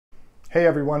Hey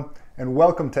everyone, and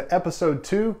welcome to episode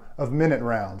 2 of Minute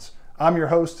Rounds. I'm your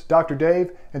host, Dr.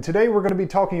 Dave, and today we're going to be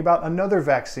talking about another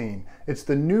vaccine. It's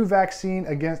the new vaccine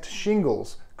against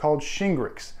shingles called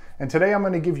Shingrix. And today I'm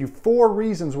going to give you 4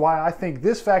 reasons why I think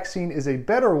this vaccine is a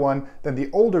better one than the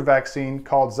older vaccine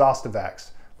called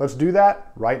Zostavax. Let's do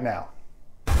that right now.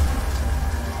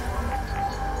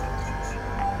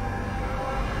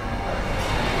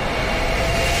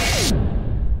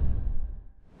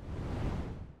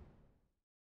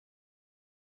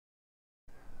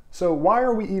 So why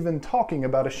are we even talking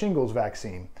about a shingles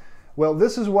vaccine? Well,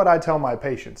 this is what I tell my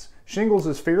patients. Shingles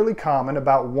is fairly common.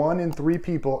 About 1 in 3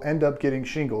 people end up getting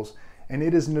shingles, and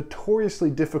it is notoriously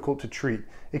difficult to treat.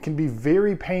 It can be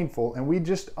very painful, and we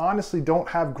just honestly don't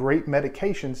have great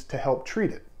medications to help treat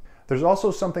it. There's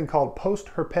also something called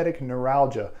post-herpetic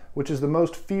neuralgia, which is the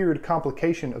most feared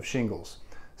complication of shingles.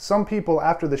 Some people,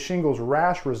 after the shingles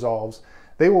rash resolves,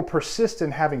 they will persist in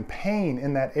having pain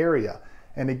in that area.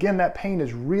 And again, that pain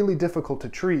is really difficult to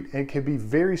treat. It can be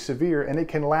very severe, and it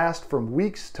can last from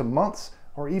weeks to months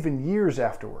or even years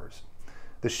afterwards.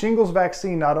 The shingles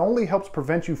vaccine not only helps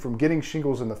prevent you from getting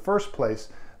shingles in the first place,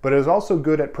 but it is also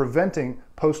good at preventing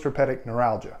post-herpetic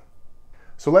neuralgia.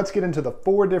 So let's get into the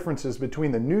 4 differences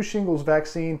between the new shingles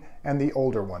vaccine and the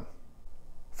older one.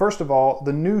 First of all,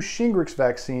 the new Shingrix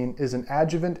vaccine is an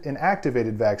adjuvant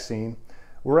inactivated vaccine,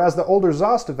 whereas the older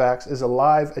Zostavax is a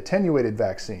live attenuated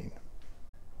vaccine.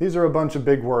 These are a bunch of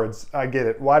big words, I get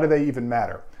it. Why do they even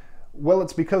matter? Well,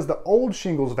 it's because the old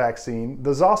shingles vaccine,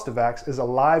 the Zostavax, is a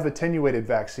live attenuated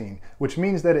vaccine, which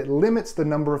means that it limits the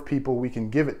number of people we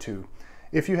can give it to.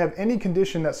 If you have any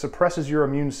condition that suppresses your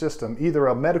immune system, either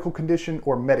a medical condition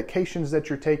or medications that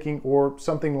you're taking or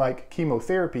something like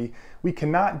chemotherapy, we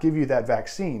cannot give you that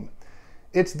vaccine.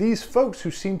 It's these folks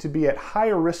who seem to be at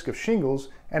higher risk of shingles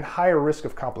and higher risk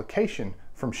of complication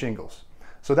from shingles.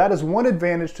 So that is one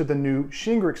advantage to the new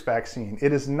Shingrix vaccine.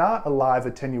 It is not a live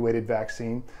attenuated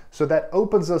vaccine, so that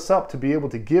opens us up to be able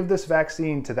to give this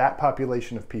vaccine to that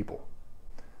population of people.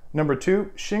 Number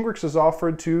 2, Shingrix is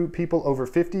offered to people over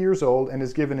 50 years old and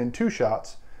is given in 2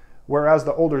 shots, whereas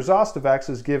the older Zostavax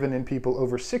is given in people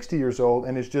over 60 years old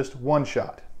and is just 1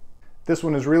 shot. This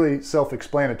one is really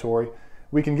self-explanatory.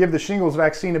 We can give the shingles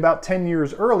vaccine about 10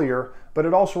 years earlier, but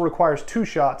it also requires 2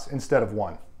 shots instead of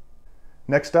 1.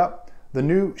 Next up, the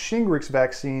new Shingrix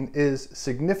vaccine is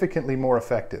significantly more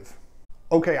effective.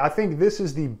 Okay, I think this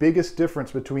is the biggest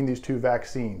difference between these 2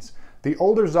 vaccines. The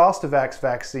older Zostavax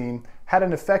vaccine had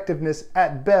an effectiveness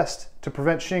at best to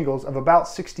prevent shingles of about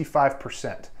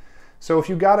 65%. So if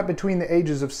you got it between the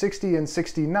ages of 60 and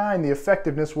 69, the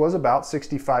effectiveness was about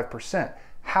 65%.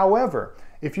 However,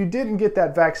 if you didn't get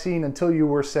that vaccine until you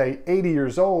were, say, 80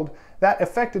 years old, that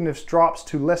effectiveness drops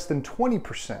to less than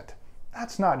 20%.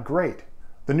 That's not great.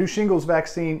 The new shingles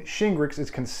vaccine, Shingrix,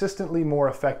 is consistently more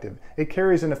effective. It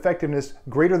carries an effectiveness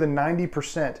greater than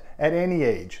 90% at any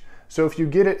age. So if you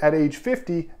get it at age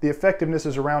 50, the effectiveness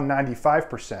is around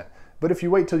 95%. But if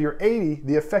you wait till you're 80,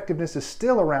 the effectiveness is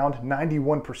still around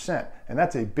 91%, and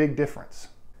that's a big difference.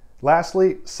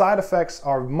 Lastly, side effects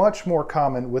are much more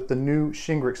common with the new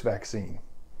Shingrix vaccine.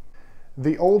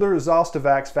 The older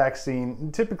Zostavax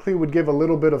vaccine typically would give a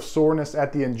little bit of soreness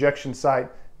at the injection site,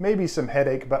 maybe some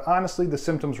headache, but honestly the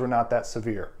symptoms were not that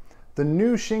severe. The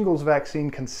new shingles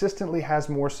vaccine consistently has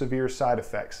more severe side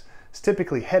effects. It's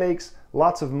typically headaches,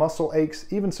 lots of muscle aches,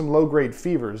 even some low-grade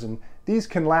fevers, and these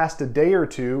can last a day or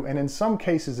 2, and in some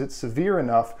cases it's severe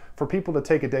enough for people to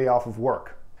take a day off of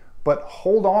work. But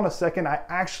hold on a second, I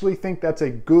actually think that's a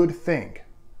good thing.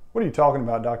 What are you talking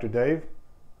about, Dr. Dave?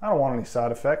 I don't want any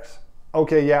side effects.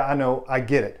 Okay, yeah, I know, I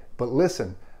get it, but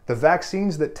listen, the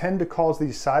vaccines that tend to cause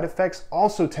these side effects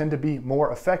also tend to be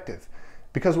more effective.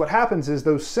 Because what happens is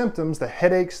those symptoms, the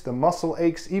headaches, the muscle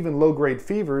aches, even low-grade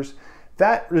fevers,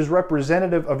 that is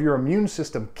representative of your immune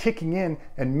system kicking in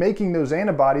and making those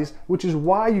antibodies, which is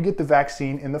why you get the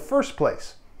vaccine in the first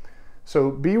place. So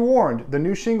be warned, the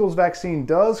new shingles vaccine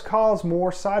does cause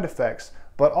more side effects,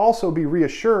 but also be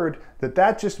reassured that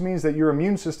that just means that your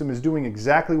immune system is doing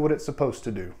exactly what it's supposed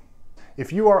to do.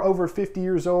 If you are over 50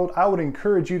 years old, I would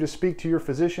encourage you to speak to your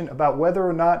physician about whether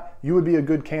or not you would be a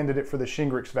good candidate for the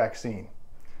Shingrix vaccine.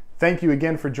 Thank you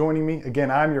again for joining me.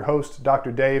 Again, I'm your host,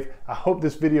 Dr. Dave. I hope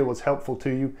this video was helpful to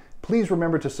you. Please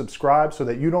remember to subscribe so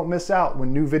that you don't miss out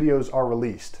when new videos are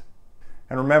released.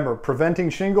 And remember, preventing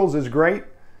shingles is great,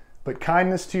 but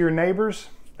kindness to your neighbors,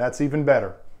 that's even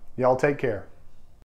better. Y'all take care.